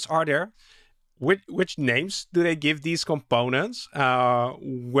components are there, which names do they give these components,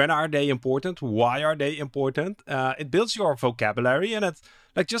 when are they important, why are they important. It builds your vocabulary, and it's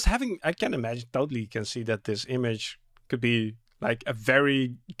like just having, I can imagine, totally can see that this image could be like a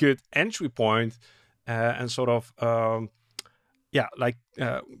very good entry point, and sort of, yeah, like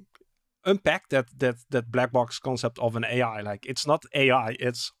unpack that black box concept of an AI. Like, it's not AI,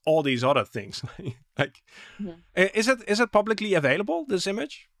 it's all these other things. Like, is it publicly available, this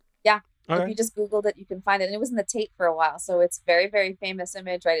image? Yeah. Okay. If you just Googled it, you can find it. And it was in the Tate for a while. So it's very, very famous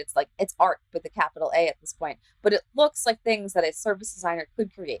image, right? It's like, it's art with a capital A at this point. But it looks like things that a service designer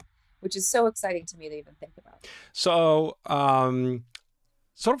could create, which is so exciting to me to even think about. So,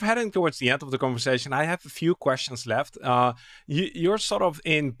 sort of heading towards the end of the conversation, I have a few questions left. You're sort of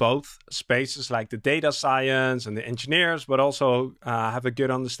in both spaces, like the data science and the engineers, but also have a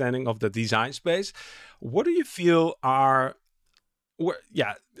good understanding of the design space. What do you feel are,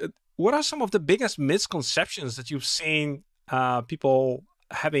 what are some of the biggest misconceptions that you've seen people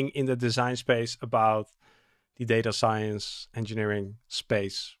having in the design space about the data science, engineering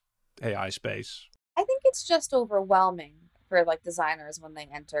space, AI space? I think it's just overwhelming for like designers when they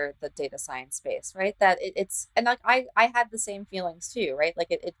enter the data science space, right? That it's and like I had the same feelings too, right? Like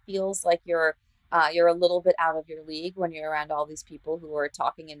it feels like you're a little bit out of your league when you're around all these people who are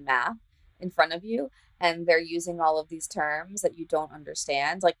talking in math in front of you, and they're using all of these terms that you don't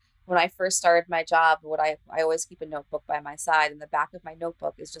understand. Like when I first started my job, I always keep a notebook by my side, and the back of my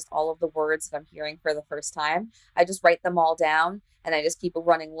notebook is just all of the words that I'm hearing for the first time. I just write them all down, and I just keep a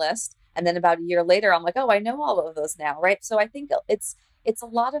running list. And then about a year later, I'm like, oh, I know all of those now, right? So I think it's a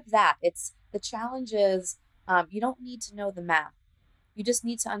lot of that. It's the challenge is you don't need to know the math. You just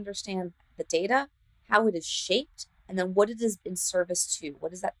need to understand the data, how it is shaped, and then what it is in service to.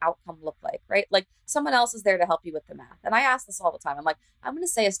 What does that outcome look like, right? Like someone else is there to help you with the math. And I ask this all the time. I'm like, I'm going to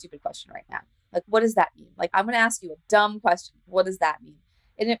say a stupid question right now. Like, what does that mean? Like, I'm going to ask you a dumb question. What does that mean?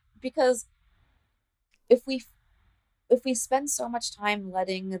 Because if we spend so much time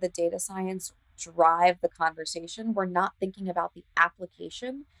letting the data science drive the conversation, we're not thinking about the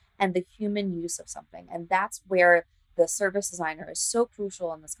application and the human use of something. And that's where the service designer is so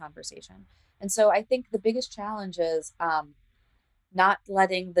crucial in this conversation. And so I think the biggest challenge is not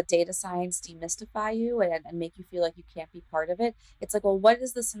letting the data science demystify you and make you feel like you can't be part of it. It's like, well, what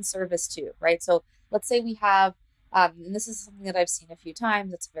is this in service to, right? So let's say we have, and this is something that I've seen a few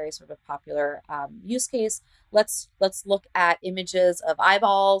times. It's a very sort of popular use case. Let's look at images of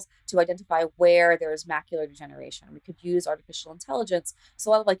eyeballs to identify where there's macular degeneration. We could use artificial intelligence. So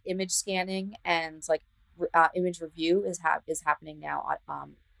a lot of like image scanning and like image review is happening now.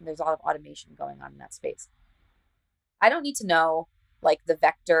 There's a lot of automation going on in that space. I don't need to know like the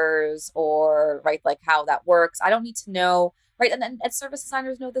vectors or right like how that works. I don't need to know, right? And service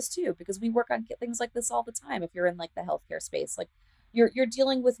designers know this too, because we work on things like this all the time. If you're in like the healthcare space, like You're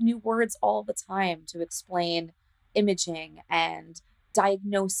dealing with new words all the time to explain imaging and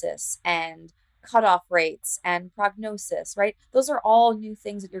diagnosis and cutoff rates and prognosis, right? Those are all new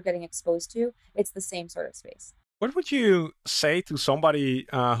things that you're getting exposed to. It's the same sort of space. What would you say to somebody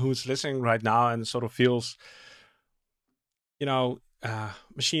who's listening right now and sort of feels,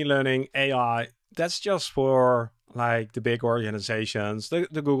 machine learning, AI, that's just for like the big organizations, the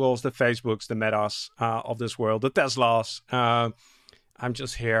Googles, the Facebooks, the Metas of this world, the Teslas. I'm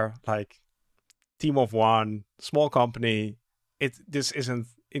just here, like team of one, small company. This isn't.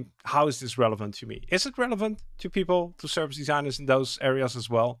 How is this relevant to me? Is it relevant to people, to service designers in those areas as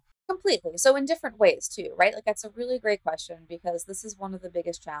well? Completely. So in different ways too, right? Like that's a really great question because this is one of the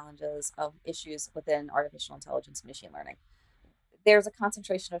biggest challenges of issues within artificial intelligence and machine learning. There's a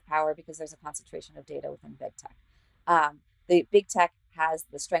concentration of power because there's a concentration of data within big tech. The big tech has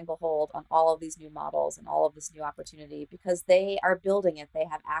the stranglehold on all of these new models and all of this new opportunity because they are building it. They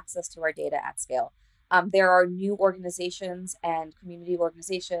have access to our data at scale. There are new organizations and community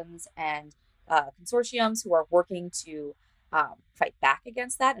organizations and consortiums who are working to fight back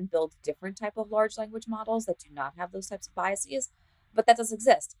against that and build different type of large language models that do not have those types of biases. But that does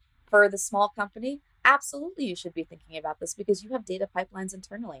exist. For the small company, absolutely you should be thinking about this because you have data pipelines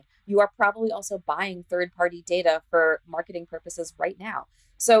internally. You are probably also buying third-party data for marketing purposes right now.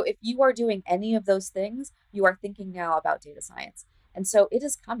 So if you are doing any of those things, you are thinking now about data science. And so it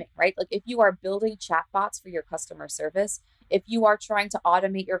is coming, right? Like if you are building chatbots for your customer service, if you are trying to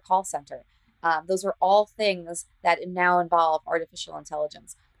automate your call center, those are all things that now involve artificial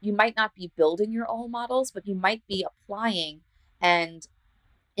intelligence. You might not be building your own models, but you might be applying and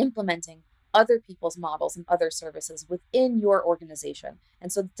implementing other people's models and other services within your organization.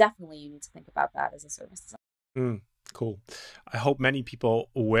 And so definitely you need to think about that as a service design. Cool. I hope many people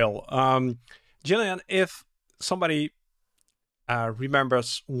will. Jillian, if somebody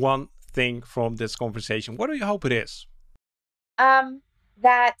remembers one thing from this conversation, what do you hope it is?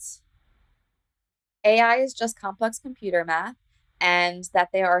 That AI is just complex computer math and that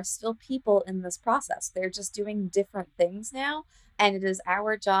there are still people in this process. They're just doing different things now. And it is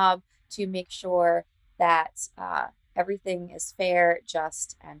our job to make sure that everything is fair,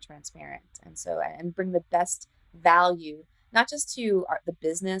 just, and transparent. And so, and bring the best value, not just to the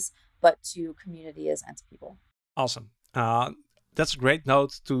business, but to communities and to people. Awesome. That's a great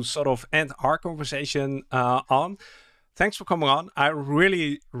note to sort of end our conversation on. Thanks for coming on. I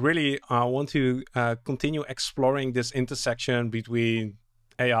really, really want to continue exploring this intersection between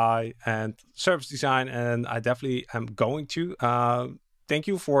AI and service design, and I definitely am going to. Thank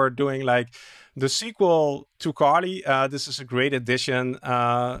you for doing like the sequel to Carly. This is a great addition.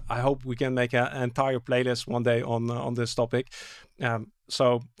 I hope we can make an entire playlist one day on this topic.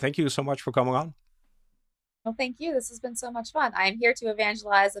 So thank you so much for coming on. Well, thank you. This has been so much fun. I'm here to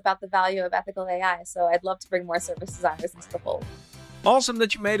evangelize about the value of ethical AI, so I'd love to bring more service designers into the fold. Awesome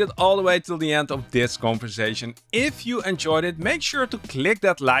that you made it all the way till the end of this conversation. If you enjoyed it, make sure to click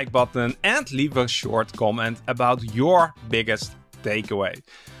that like button and leave a short comment about your biggest takeaway.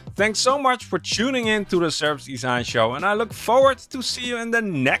 Thanks so much for tuning in to the Service Design Show, and I look forward to see you in the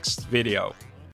next video.